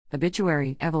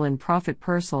Obituary, Evelyn Proffitt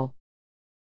Purcell.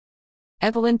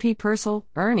 Evelyn P. Purcell,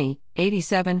 Ernie,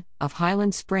 87, of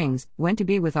Highland Springs, went to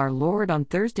be with our Lord on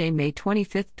Thursday, May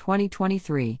 25,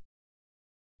 2023.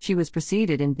 She was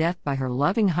preceded in death by her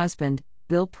loving husband,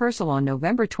 Bill Purcell, on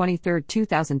November 23,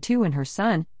 2002, and her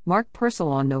son, Mark Purcell,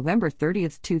 on November 30,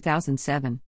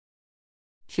 2007.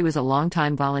 She was a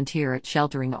longtime volunteer at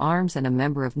Sheltering Arms and a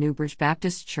member of Newbridge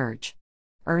Baptist Church.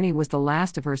 Ernie was the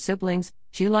last of her siblings.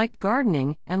 She liked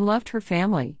gardening and loved her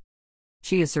family.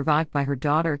 She is survived by her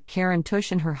daughter, Karen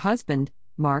Tush, and her husband,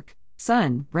 Mark,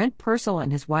 son, Brent Purcell,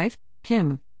 and his wife,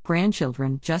 Kim,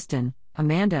 grandchildren, Justin,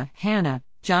 Amanda, Hannah,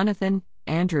 Jonathan,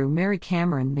 Andrew, Mary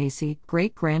Cameron, Macy,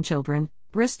 great-grandchildren,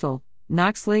 Bristol,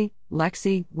 Knoxley,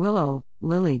 Lexi, Willow,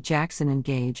 Lily, Jackson, and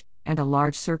Gage, and a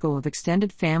large circle of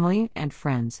extended family and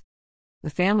friends.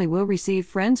 The family will receive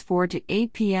friends 4 to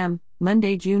 8 p.m.,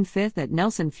 Monday, June 5 at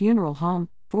Nelson Funeral Home,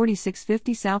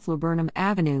 4650 South Laburnum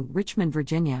Avenue, Richmond,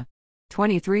 Virginia.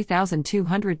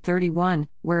 23,231,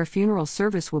 where a funeral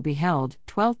service will be held,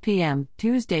 12 p.m.,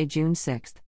 Tuesday, June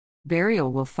 6.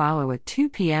 Burial will follow at 2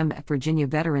 p.m. at Virginia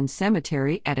Veterans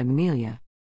Cemetery at Amelia.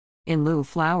 In lieu of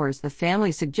flowers, the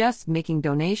family suggests making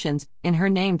donations in her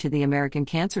name to the American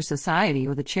Cancer Society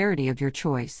or the charity of your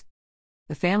choice.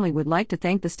 The family would like to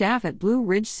thank the staff at Blue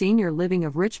Ridge Senior Living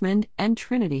of Richmond and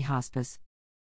Trinity Hospice.